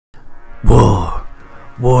War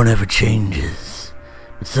never changes,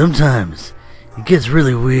 but sometimes it gets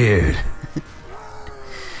really weird.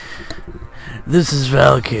 This is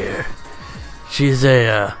Valkyr. She's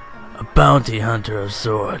a bounty hunter of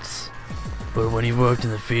sorts. But when you've worked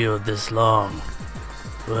in the field this long,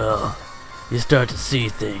 well, you start to see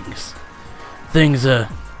things. Things,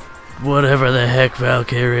 whatever the heck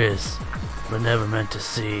Valkyr is, but never meant to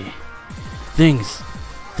see. Things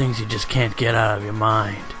you just can't get out of your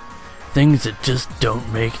mind. Things that just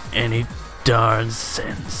don't make any darn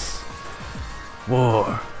sense.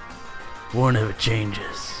 War never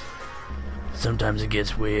changes. Sometimes it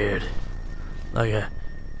gets weird. Like a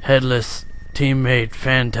headless teammate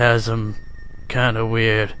phantasm, kinda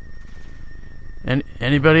weird. And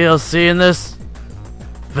anybody else seeing this?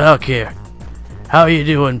 Valkyr, how you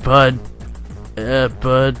doing, bud?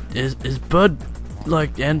 Bud, is Bud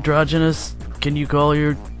like androgynous? Can you call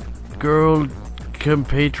your girl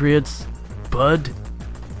compatriots Budette?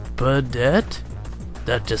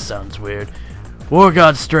 That just sounds weird. War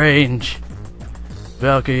got strange.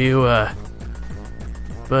 Valkyr,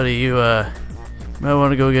 buddy, you might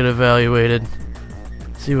want to go get evaluated.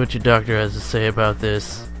 See what your doctor has to say about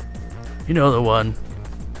this. You know the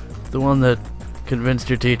one that convinced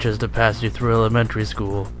your teachers to pass you through elementary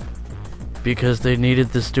school because they needed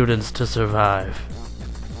the students to survive.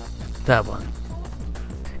 That one.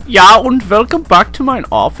 Ja, und welcome back to my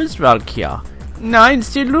office, Valkyr. Nein,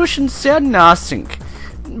 the illusion's sehr nothing.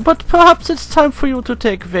 But perhaps it's time for you to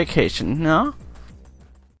take vacation, no?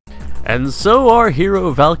 And so our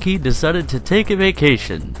hero Valky decided to take a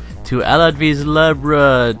vacation to Aladvi's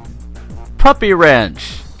Puppy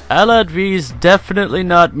Ranch. Aladvi's definitely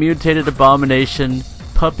not mutated abomination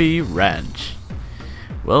Puppy Ranch.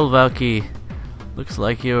 Well, Valky, looks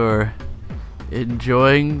like you're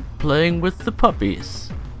enjoying playing with the puppies.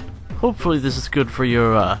 Hopefully this is good for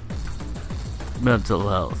your mental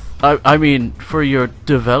health. I mean, for your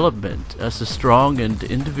development as a strong and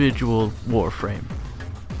individual Warframe.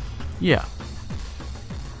 Yeah.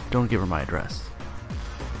 Don't give her my address.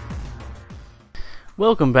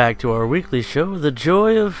 Welcome back to our weekly show, The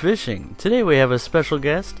Joy of Fishing. Today we have a special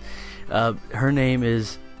guest. Her name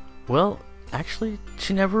is, well, actually,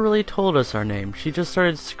 she never really told us our name. She just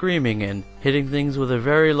started screaming and hitting things with a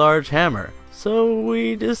very large hammer. So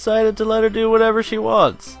we decided to let her do whatever she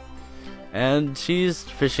wants. And she's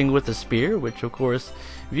fishing with a spear, which of course,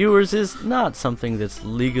 viewers, is not something that's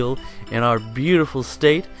legal in our beautiful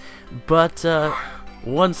state. But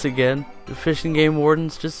once again, the fishing game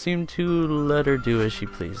wardens just seem to let her do as she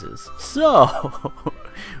pleases. So,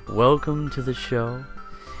 welcome to the show.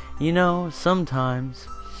 You know, sometimes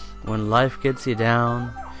when life gets you down,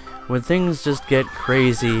 when things just get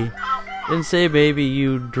crazy, and say maybe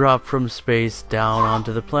you drop from space down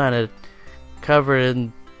onto the planet covered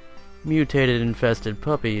in mutated infested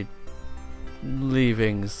puppy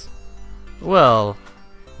leavings. Well,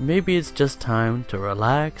 maybe it's just time to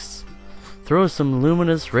relax, throw some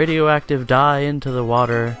luminous radioactive dye into the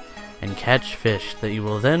water, and catch fish that you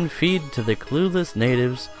will then feed to the clueless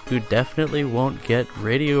natives who definitely won't get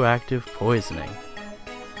radioactive poisoning.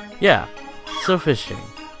 Yeah, so fishing.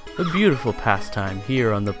 A beautiful pastime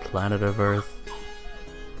here on the planet of Earth.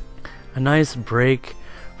 A nice break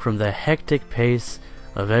from the hectic pace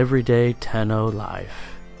of everyday Tenno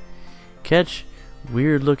life. Catch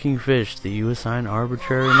weird-looking fish that you assign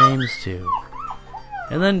arbitrary names to,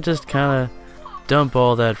 and then just kinda dump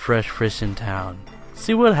all that fresh fish in town.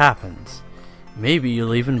 See what happens. Maybe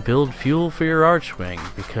you'll even build fuel for your Archwing,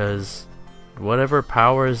 because whatever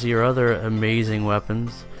powers your other amazing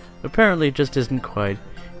weapons apparently just isn't quite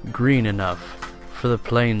green enough for the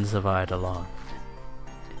plains of Eidolon.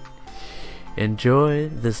 Enjoy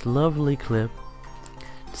this lovely clip.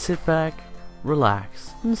 Sit back,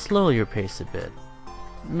 relax, and slow your pace a bit.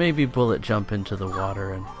 Maybe bullet jump into the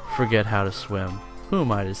water and forget how to swim. Who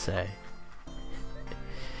am I to say?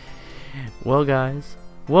 Well guys,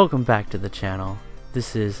 welcome back to the channel.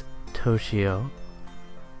 This is Toshio.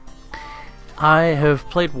 I have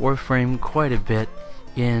played Warframe quite a bit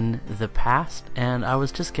in the past, and I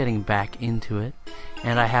was just getting back into it,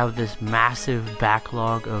 and I have this massive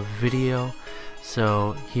backlog of video,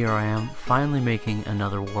 so here I am finally making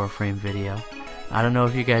another Warframe video. I don't know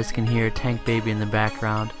if you guys can hear Tank Baby in the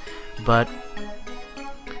background, but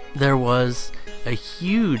there was a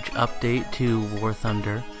huge update to War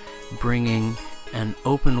Thunder, bringing an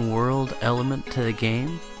open world element to the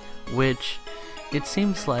game, which it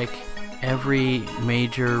seems like every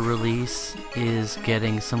major release is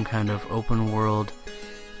getting some kind of open world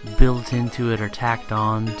built into it or tacked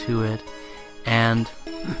on to it, and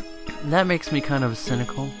that makes me kind of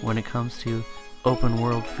cynical when it comes to open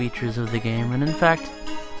world features of the game, and in fact,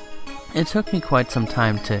 it took me quite some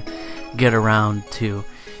time to get around to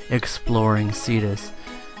exploring Cetus.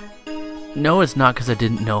 No, it's not because I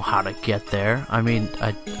didn't know how to get there. I mean,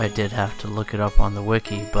 I did have to look it up on the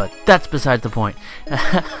wiki, but that's beside the point.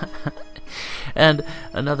 And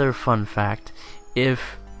another fun fact,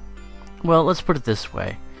 well, let's put it this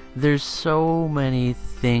way. There's so many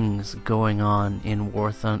things going on in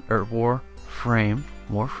Warframe.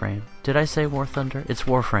 Did I say War Thunder? It's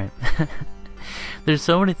Warframe. There's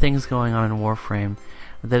so many things going on in Warframe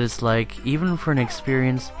that it's like, even for an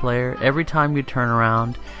experienced player, every time you turn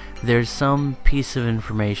around, there's some piece of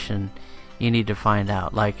information you need to find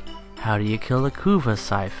out, like, how do you kill a Kuva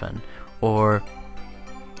siphon? Or,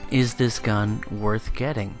 is this gun worth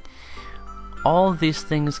getting? All of these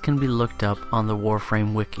things can be looked up on the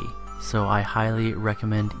Warframe wiki, so I highly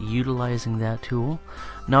recommend utilizing that tool.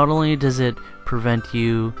 Not only does it prevent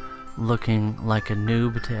you looking like a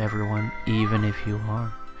noob to everyone, even if you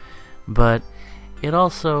are, but it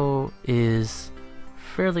also is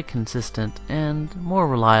fairly consistent and more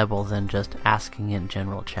reliable than just asking in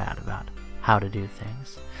general chat about how to do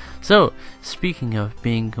things. So, speaking of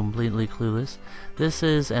being completely clueless, this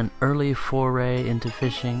is an early foray into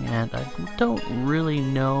fishing, and I don't really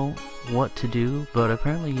know what to do, but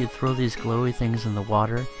apparently you throw these glowy things in the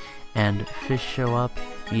water and fish show up,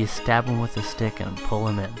 you stab them with a stick and pull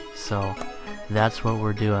them in. So that's what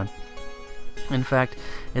we're doing. In fact,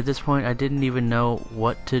 at this point I didn't even know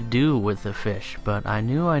what to do with the fish, but I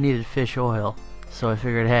knew I needed fish oil, so I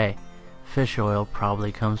figured, hey, fish oil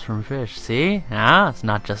probably comes from fish. See? It's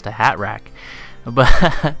not just a hat rack.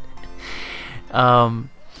 But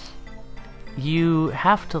you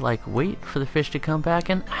have to like wait for the fish to come back,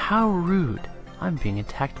 and how rude. I'm being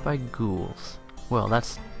attacked by ghouls. Well,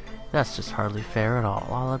 that's just hardly fair at all.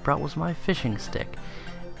 All I brought was my fishing stick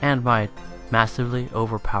and my massively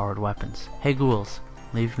overpowered weapons. Hey ghouls,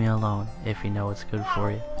 leave me alone if you know what's good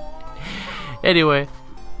for you. Anyway,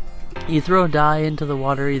 you throw dye into the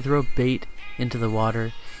water, you throw bait into the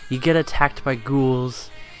water, you get attacked by ghouls,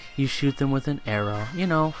 you shoot them with an arrow, you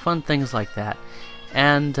know, fun things like that.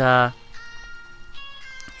 And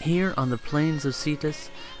here on the plains of Cetus,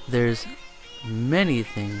 there's many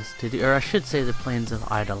things to do, or I should say the plains of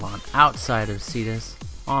Eidolon, outside of Cetus,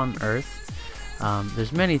 on Earth.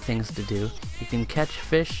 There's many things to do. You can catch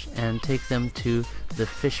fish and take them to the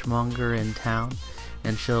fishmonger in town,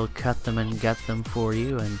 and she'll cut them and gut them for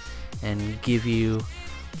you and give you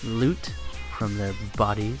loot from their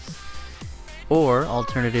bodies. Or,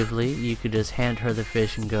 alternatively, you could just hand her the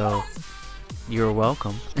fish and go, you're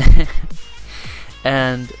welcome.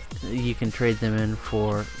 And you can trade them in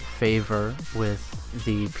for favor with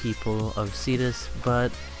the people of Cetus,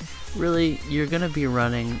 but really, you're gonna be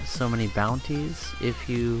running so many bounties if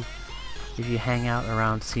you hang out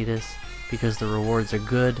around Cetus, because the rewards are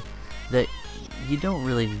good, that you don't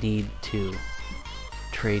really need to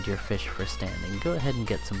trade your fish for standing. Go ahead and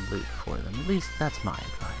get some loot for them. At least that's my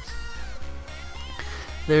advice.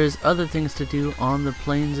 There's other things to do on the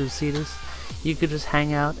plains of Cetus. You could just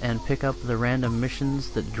hang out and pick up the random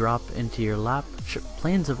missions that drop into your lap.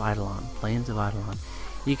 Plains of Eidolon.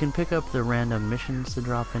 You can pick up the random missions that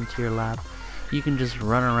drop into your lap. You can just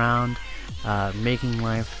run around making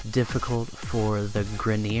life difficult for the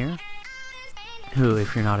Grineer, who,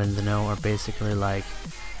 if you're not in the know, are basically like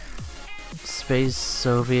space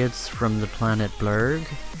Soviets from the planet Blurg.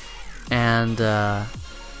 And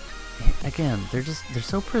again, they're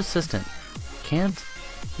so persistent. Can't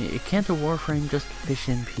a Warframe just fish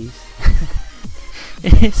in peace?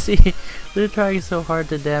 You see, they're trying so hard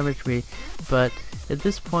to damage me, but at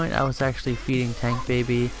this point I was actually feeding Tank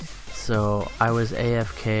Baby, so I was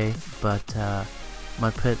AFK, but my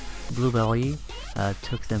pet Bluebelly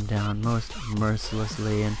took them down most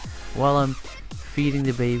mercilessly, and while I'm feeding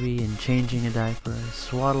the baby and changing a diaper,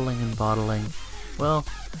 swaddling and bottling, well,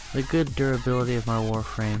 the good durability of my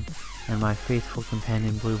Warframe and my faithful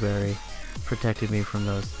companion Blueberry protected me from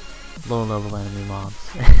those low-level enemy mobs.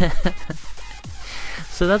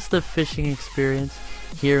 So that's the fishing experience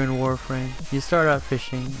here in Warframe. You start out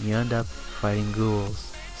fishing, you end up fighting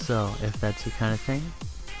ghouls. So if that's your kind of thing,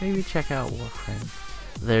 maybe check out Warframe.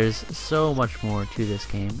 There's so much more to this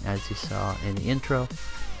game, as you saw in the intro,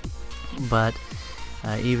 but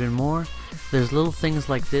even more, there's little things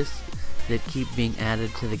like this that keep being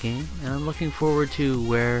added to the game, and I'm looking forward to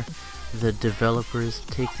where the developers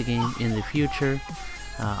take the game in the future.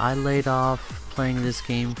 I laid off playing this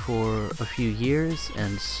game for a few years,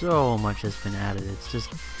 and so much has been added.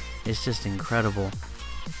 It's just incredible.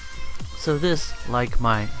 So this, like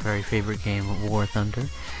my very favorite game, War Thunder,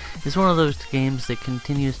 is one of those games that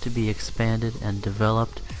continues to be expanded and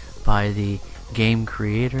developed by the game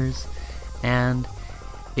creators, and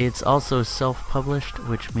it's also self-published,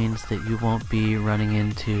 which means that you won't be running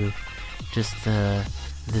into just the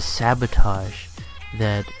sabotage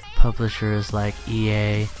that publishers like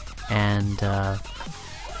EA and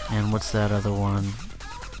what's that other one?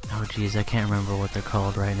 Oh geez, I can't remember what they're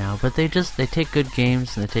called right now. But they take good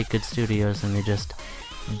games and they take good studios and they just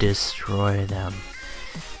destroy them.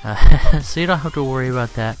 So you don't have to worry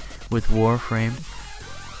about that with Warframe.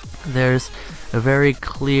 There's a very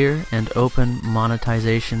clear and open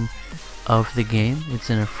monetization of the game. It's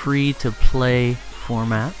in a free-to-play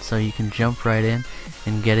format, so you can jump right in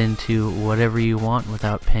and get into whatever you want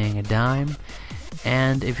without paying a dime.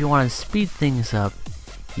 And if you want to speed things up,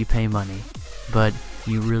 you pay money, but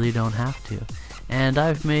you really don't have to. And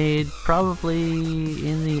I've made probably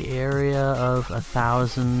in the area of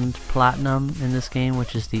 1,000 platinum in this game,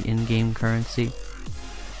 which is the in-game currency,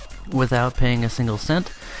 without paying a single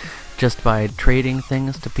cent, just by trading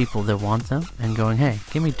things to people that want them and going, hey,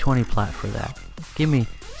 give me 20 plat for that, give me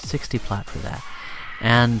 60 plat for that.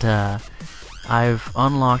 And I've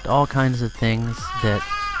unlocked all kinds of things that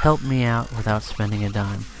help me out without spending a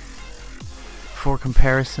dime. For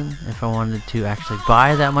comparison, if I wanted to actually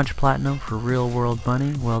buy that much platinum for real world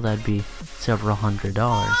money, well, that'd be several $100s.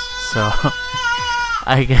 So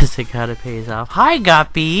I guess it kinda pays off. Hi,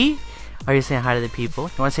 Guppy! Are you saying hi to the people?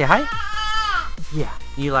 You wanna say hi? Yeah,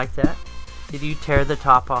 you like that? Did you tear the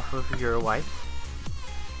top off of your wipes?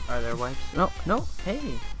 Are there wipes? No, hey.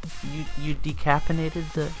 You decapitated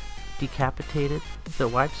the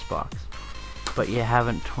wipes box. But you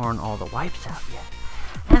haven't torn all the wipes out yet.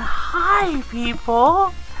 And hi,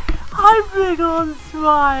 people! Hi, big old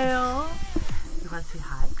smile! You wanna say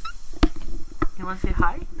hi? You wanna say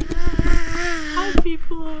hi? Hi,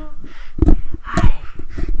 people! Hi!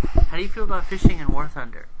 How do you feel about fishing in War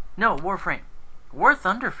Thunder? No, Warframe. War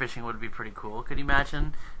Thunder fishing would be pretty cool. Could you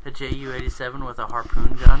imagine a Ju-87 with a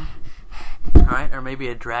harpoon gun? Alright, or maybe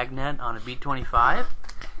a dragnet on a B-25?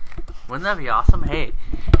 Wouldn't that be awesome? Hey,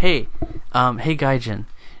 Gaijin,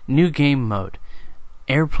 new game mode.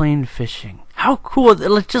 Airplane fishing. How cool!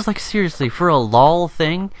 Just like seriously, for a LOL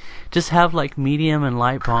thing, just have like medium and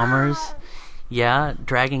light bombers, yeah,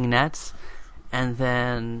 dragging nets, and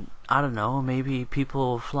then I don't know, maybe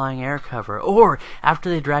people flying air cover. Or after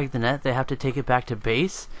they drag the net, they have to take it back to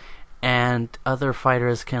base, and other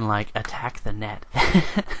fighters can like attack the net.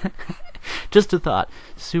 Just a thought.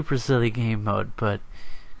 Super silly game mode, but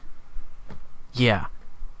yeah,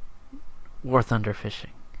 War Thunder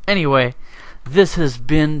fishing. Anyway, this has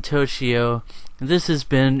been Toshio. This has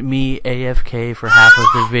been me AFK for half of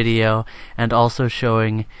the video, and also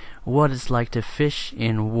showing what it's like to fish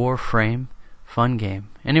in Warframe. Fun game.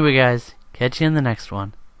 Anyway guys, catch you in the next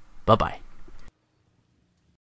one. Bye bye.